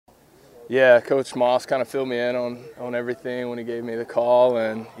Yeah, Coach Moss kind of filled me in on everything when he gave me the call,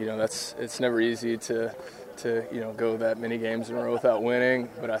 and it's never easy to go that many games in a row without winning.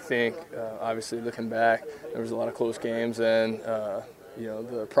 But I think obviously looking back, there was a lot of close games, and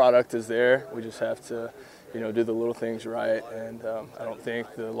the product is there. We just have to do the little things right, and I don't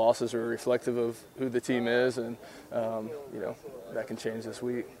think the losses are reflective of who the team is, and that can change this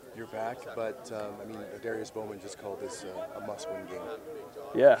week. You're back, but Darius Bowman just called this a must-win game.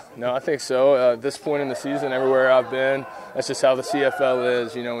 Yeah, no, I think so. At this point in the season, everywhere I've been, that's just how the CFL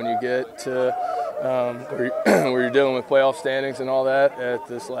is. When you get to where you're dealing with playoff standings and all that at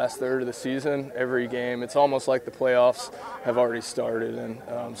this last third of the season, every game, it's almost like the playoffs have already started,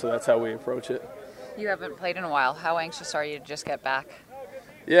 and so that's how we approach it. You haven't played in a while. How anxious are you to just get back?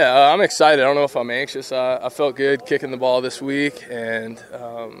 Yeah, I'm excited. I don't know if I'm anxious. I felt good kicking the ball this week, and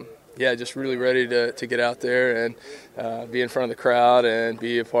just really ready to get out there and be in front of the crowd and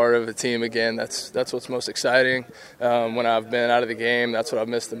be a part of a team again. That's what's most exciting. When I've been out of the game, that's what I've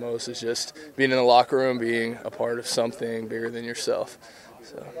missed the most, is just being in the locker room, being a part of something bigger than yourself.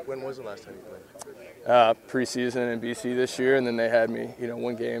 So, when was the last time you played? Preseason in BC this year, and then they had me,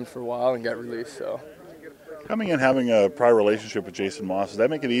 one game for a while and got released. So. Coming in, having a prior relationship with Jason Moss, does that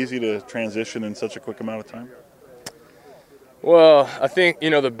make it easy to transition in such a quick amount of time? Well, I think,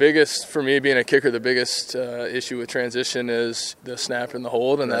 the biggest, for me being a kicker, the biggest issue with transition is the snap and the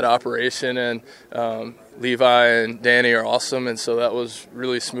hold and that operation. And Levi and Danny are awesome, and so that was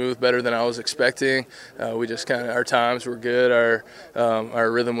really smooth, better than I was expecting. We just our times were good.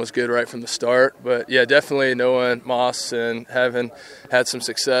 Our rhythm was good right from the start. But, yeah, definitely knowing Moss and having had some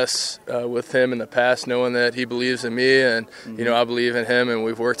success with him in the past, knowing that he believes in me and, I believe in him, and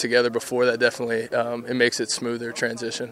we've worked together before, that definitely it makes it smoother transition.